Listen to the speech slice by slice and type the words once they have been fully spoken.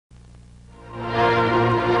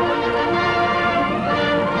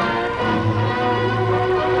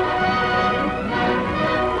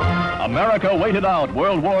America waited out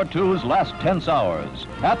World War II's last tense hours.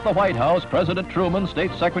 At the White House, President Truman,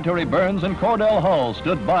 State Secretary Burns, and Cordell Hull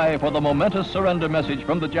stood by for the momentous surrender message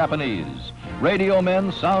from the Japanese. Radio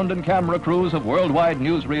men, sound and camera crews of worldwide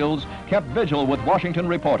newsreels kept vigil with Washington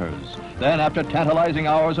reporters. Then, after tantalizing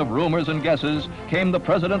hours of rumors and guesses, came the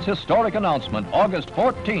President's historic announcement, August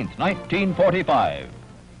 14th, 1945.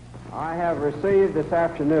 I have received this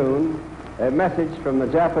afternoon a message from the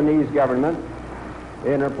Japanese government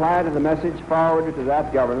in reply to the message forwarded to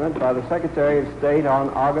that government by the Secretary of State on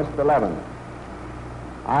August 11th.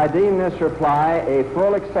 I deem this reply a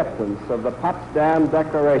full acceptance of the Potsdam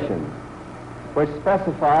Declaration, which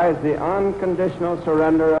specifies the unconditional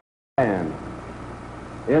surrender of Japan.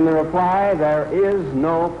 In the reply, there is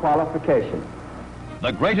no qualification.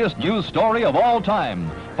 The greatest news story of all time,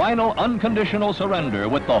 final unconditional surrender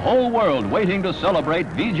with the whole world waiting to celebrate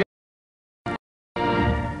V-J.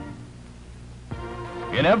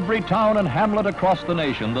 In every town and hamlet across the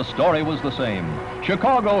nation, the story was the same.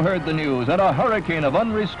 Chicago heard the news, and a hurricane of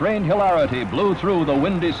unrestrained hilarity blew through the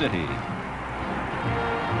windy city.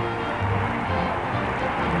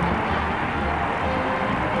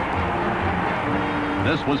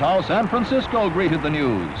 This was how San Francisco greeted the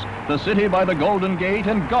news. The city by the Golden Gate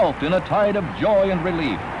engulfed in a tide of joy and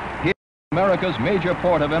relief. Here, America's major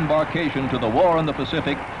port of embarkation to the war in the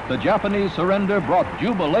Pacific, the Japanese surrender brought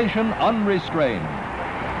jubilation unrestrained.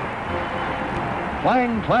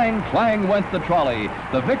 Clang, clang, clang went the trolley.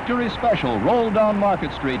 The Victory Special rolled down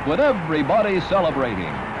Market Street with everybody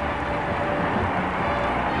celebrating.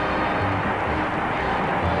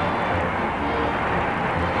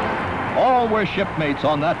 All were shipmates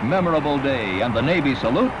on that memorable day, and the Navy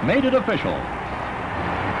salute made it official.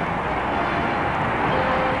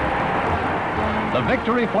 The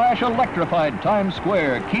victory flash electrified Times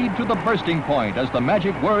Square, keyed to the bursting point as the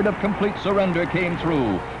magic word of complete surrender came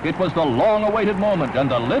through. It was the long-awaited moment,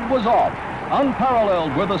 and the lid was off.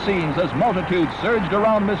 Unparalleled were the scenes as multitudes surged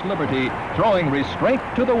around Miss Liberty, throwing restraint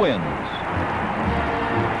to the winds.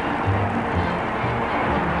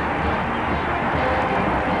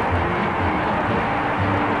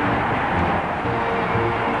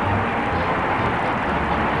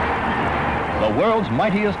 The world's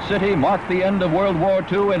mightiest city marked the end of World War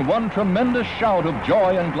II in one tremendous shout of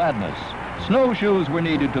joy and gladness. Snowshoes were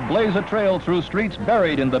needed to blaze a trail through streets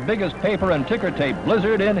buried in the biggest paper and ticker tape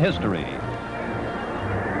blizzard in history.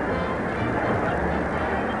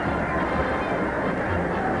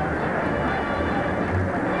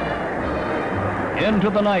 Into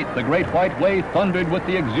the night, the Great White Way thundered with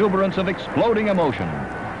the exuberance of exploding emotion.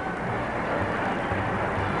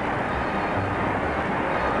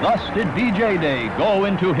 Thus did V-J Day go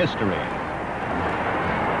into history.